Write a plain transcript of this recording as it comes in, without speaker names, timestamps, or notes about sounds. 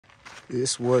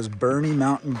This was Bernie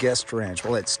Mountain Guest Ranch.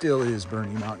 Well, it still is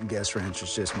Bernie Mountain Guest Ranch.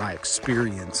 It's just my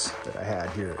experience that I had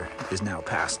here is now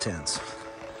past tense.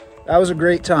 That was a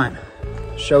great time.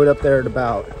 Showed up there at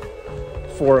about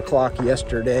 4 o'clock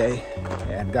yesterday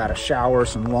and got a shower,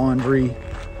 some laundry,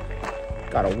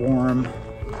 got a warm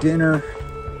dinner,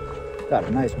 got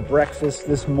a nice breakfast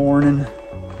this morning,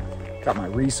 got my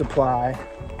resupply.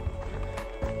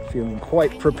 Feeling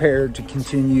quite prepared to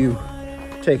continue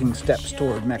taking steps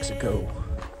toward Mexico.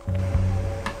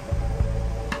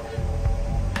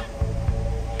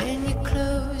 And you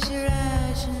close your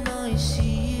eyes and all you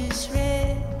see is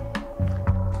red.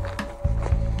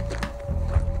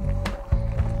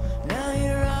 Now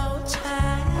you're all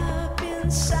tied up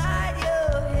inside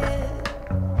your head.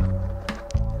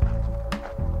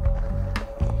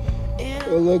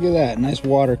 Oh, look at that, nice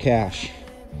water cache.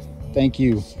 Thank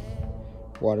you,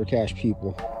 water cache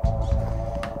people.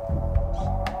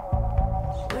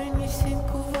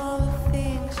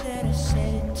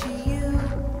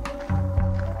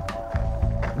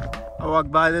 I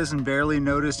walked by this and barely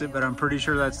noticed it, but I'm pretty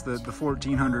sure that's the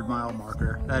 1400 mile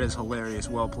marker. That is hilarious.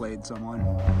 Well played, someone.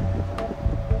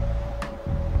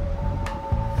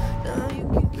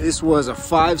 This was a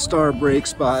 5-star break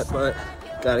spot, but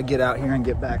gotta get out here and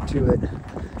get back to it.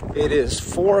 It is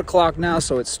 4 o'clock now,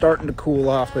 so it's starting to cool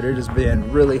off, but it has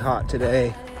been really hot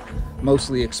today.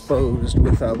 Mostly exposed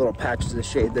with little patches of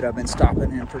shade that I've been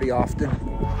stopping in pretty often.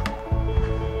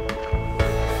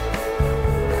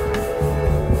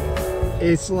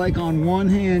 It's like on one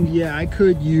hand, yeah, I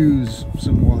could use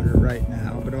some water right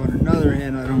now, but on another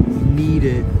hand, I don't need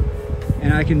it.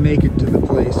 And I can make it to the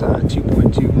place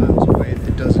 2.2 miles away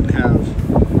that doesn't have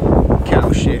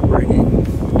cow shit bringing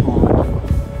the pond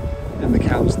and the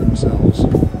cows themselves.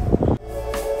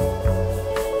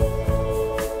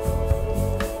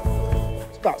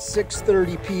 It's about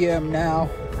 6:30 p.m. now,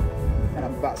 and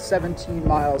I'm about 17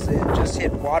 miles in. Just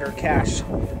hit water cache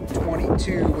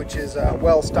 22, which is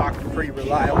well stocked and pretty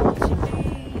reliable.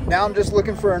 Now I'm just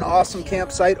looking for an awesome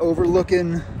campsite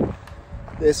overlooking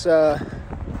this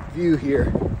view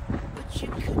here. But you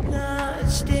could not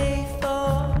stay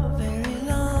for very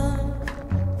long.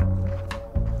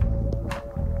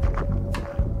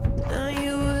 Now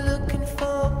you were looking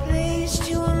for a place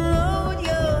to unload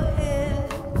your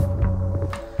head.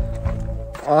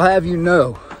 I'll have you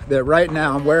know that right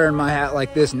now I'm wearing my hat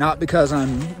like this, not because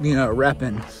I'm,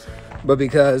 repping, but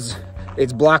because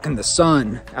it's blocking the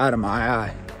sun out of my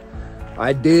eye.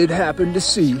 I did happen to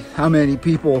see how many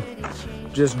people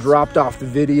just dropped off the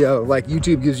video. Like,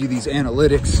 YouTube gives you these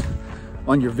analytics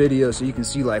on your video so you can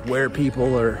see like where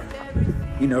people are,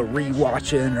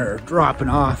 re-watching or dropping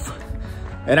off.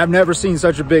 And I've never seen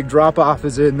such a big drop off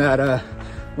as in that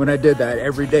when I did that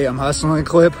Every Day I'm Hustling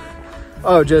clip.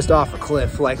 Oh, just off a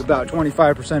cliff. Like about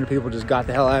 25% of people just got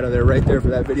the hell out of there right there for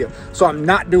that video. So I'm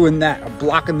not doing that. I'm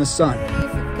blocking the sun.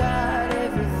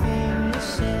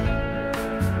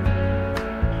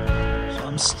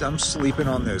 So I'm sleeping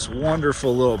on this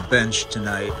wonderful little bench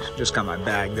tonight. Just got my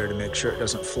bag there to make sure it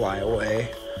doesn't fly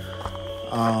away.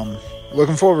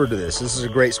 Looking forward to this. This is a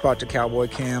great spot to cowboy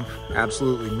camp.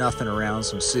 Absolutely nothing around.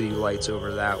 Some city lights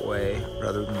over that way. But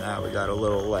other than that, we got a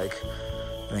little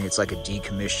I think it's like a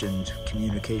decommissioned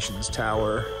communications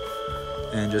tower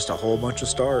and just a whole bunch of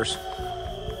stars.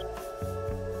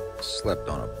 Slept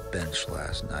on a bench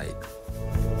last night.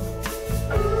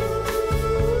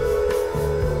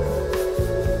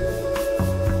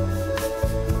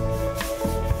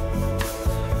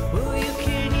 Well, you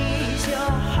can ease your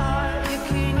heart, you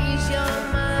can ease your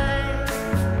mind,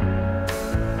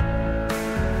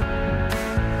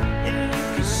 and you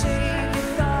can save your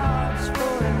thoughts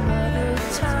for another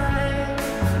time,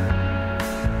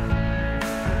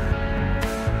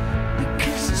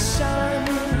 because the sun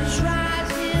is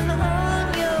rising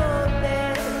on your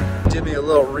bed. Did me a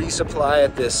little resupply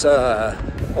at this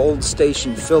old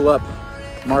station fill-up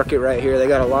market right here. They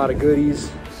got a lot of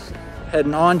goodies.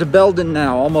 Heading on to Belden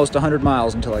now, almost 100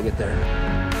 miles until I get there.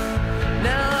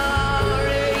 Now I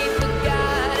already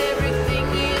forgot everything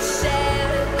you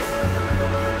said.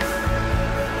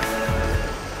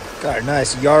 Got a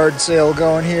nice yard sale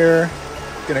going here.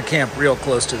 Gonna camp real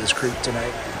close to this creek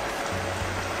tonight.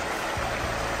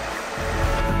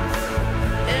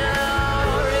 And I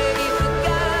already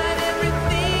forgot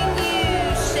everything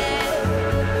you said.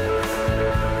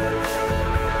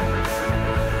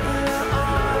 And I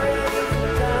already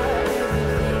forgot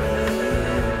everything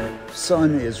you.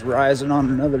 Sun is rising on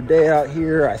another day out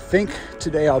here. I think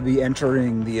today I'll be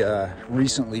entering the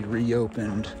recently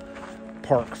reopened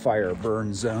Park Fire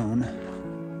Burn Zone.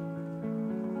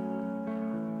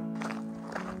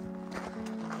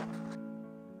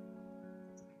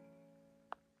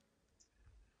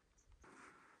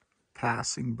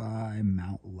 Passing by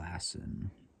Mount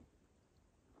Lassen.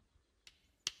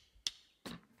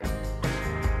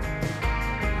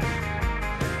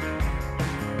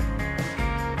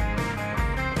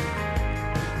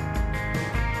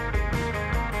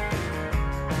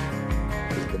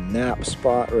 There's the nap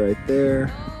spot right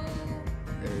there.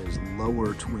 There is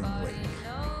Lower Twin Lake.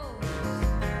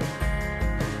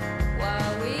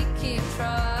 While we keep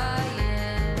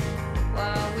trying,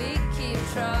 while we keep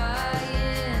trying,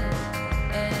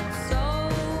 and so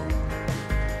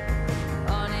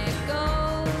on it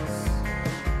goes.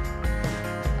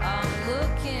 I'm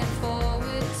looking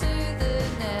forward to the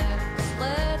next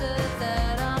letter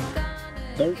that I'm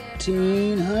gonna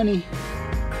 13, honey.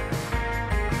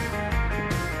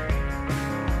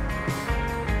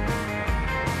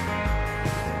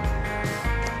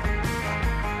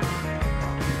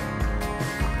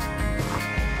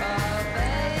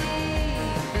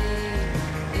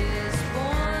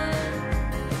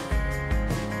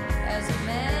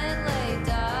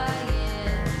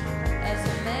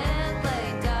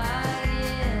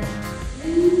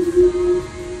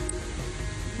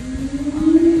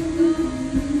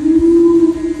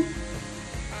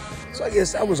 So I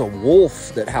guess that was a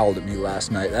wolf that howled at me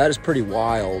last night. That is pretty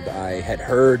wild. I had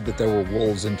heard that there were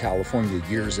wolves in California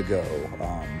years ago,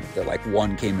 that like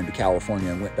one came into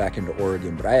California and went back into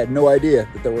Oregon, but I had no idea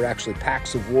that there were actually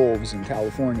packs of wolves in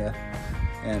California,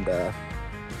 and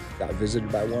got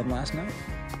visited by one last night.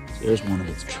 So there's one of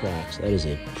its tracks. That is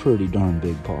a pretty darn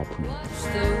big paw print.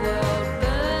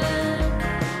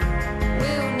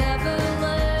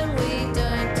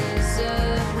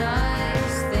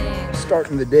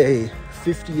 Starting the day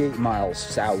 58 miles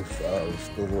south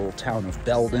of the little town of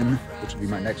Belden, which will be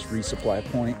my next resupply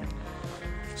point.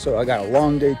 So I got a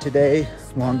long day today,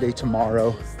 long day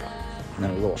tomorrow, and then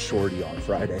a little shorty on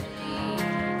Friday.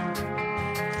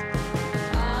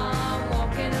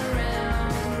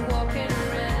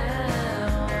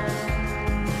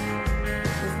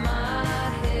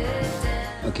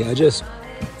 Okay, I just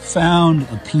found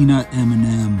a peanut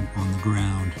M&M on the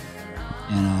ground,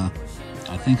 and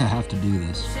I think I have to do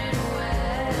this.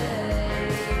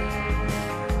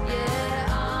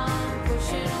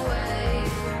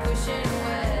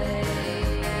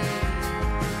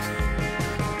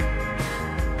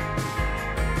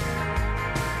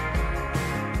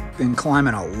 Been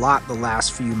climbing a lot the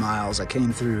last few miles. I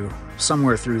came through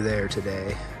somewhere through there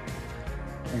today,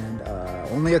 and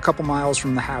only a couple miles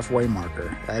from the halfway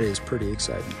marker. That is pretty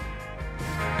exciting.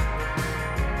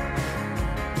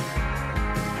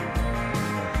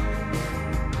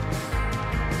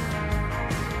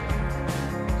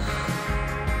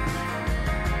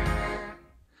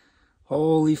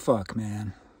 Holy fuck,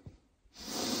 man.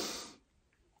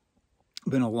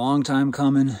 Been a long time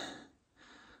coming.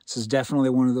 This is definitely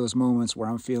one of those moments where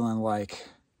I'm feeling like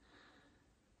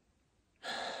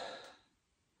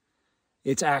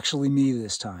it's actually me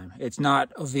this time. It's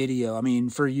not a video. I mean,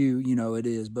 for you, you know, it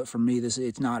is, but for me,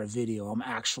 it's not a video. I'm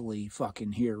actually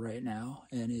fucking here right now,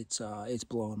 and it's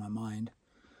blowing my mind.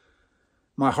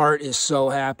 My heart is so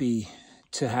happy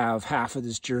to have half of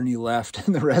this journey left,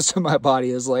 and the rest of my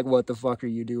body is like, what the fuck are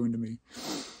you doing to me?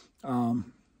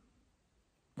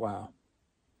 Wow.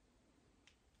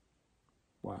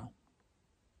 Wow.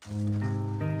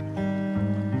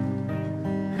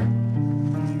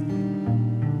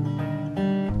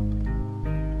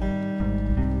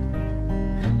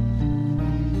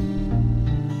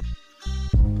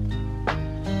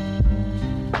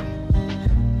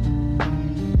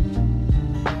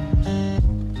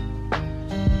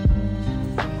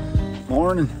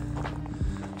 Morning.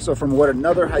 So from what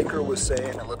another hiker was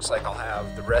saying, it looks like I'll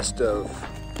have the rest of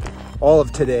all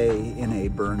of today in a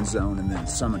burn zone, and then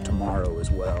some of tomorrow as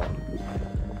well.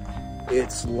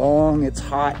 It's long, it's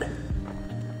hot,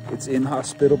 it's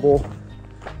inhospitable,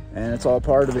 and it's all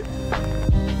part of it.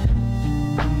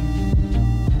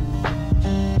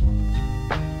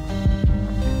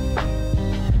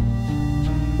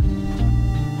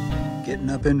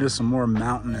 Getting up into some more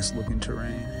mountainous looking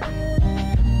terrain.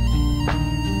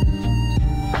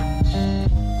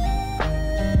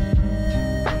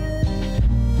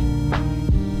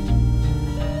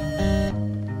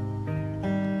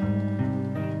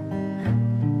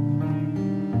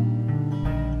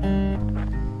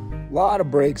 A lot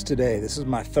of breaks today. This is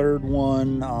my third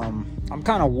one. I'm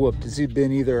kind of whooped. It's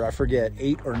been either, I forget,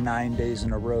 8 or 9 days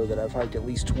in a row that I've hiked at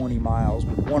least 20 miles,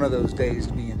 with one of those days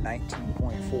being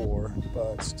 19.4,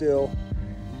 but still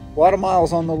a lot of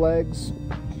miles on the legs.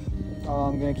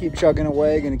 I'm gonna keep chugging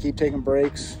away, gonna keep taking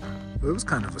breaks. It was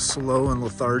kind of a slow and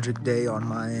lethargic day on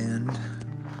my end,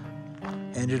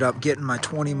 Ended up getting my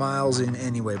 20 miles in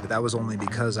anyway, but that was only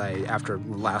because after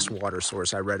the last water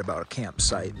source, I read about a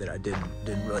campsite that I didn't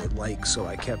really like, so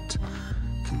I kept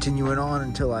continuing on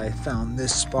until I found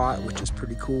this spot, which is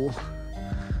pretty cool.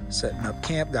 Setting up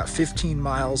camp, got 15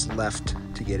 miles left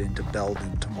to get into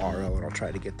Belden tomorrow, and I'll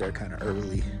try to get there kind of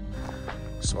early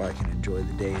so I can enjoy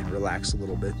the day and relax a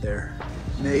little bit there.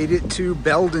 Made it to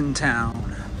Belden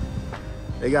town.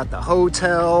 They got the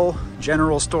hotel,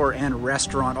 general store, and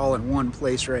restaurant all in one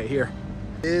place right here.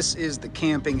 This is the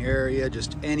camping area,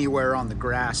 just anywhere on the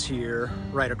grass here,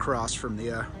 right across from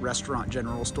the restaurant,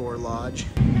 general store, lodge.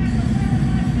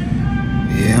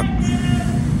 Yep.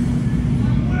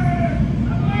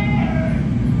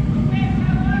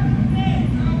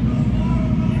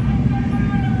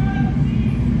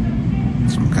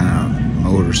 Some kind of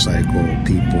motorcycle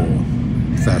people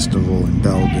festival in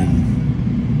Belden.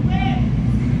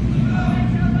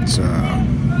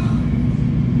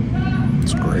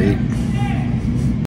 It's great.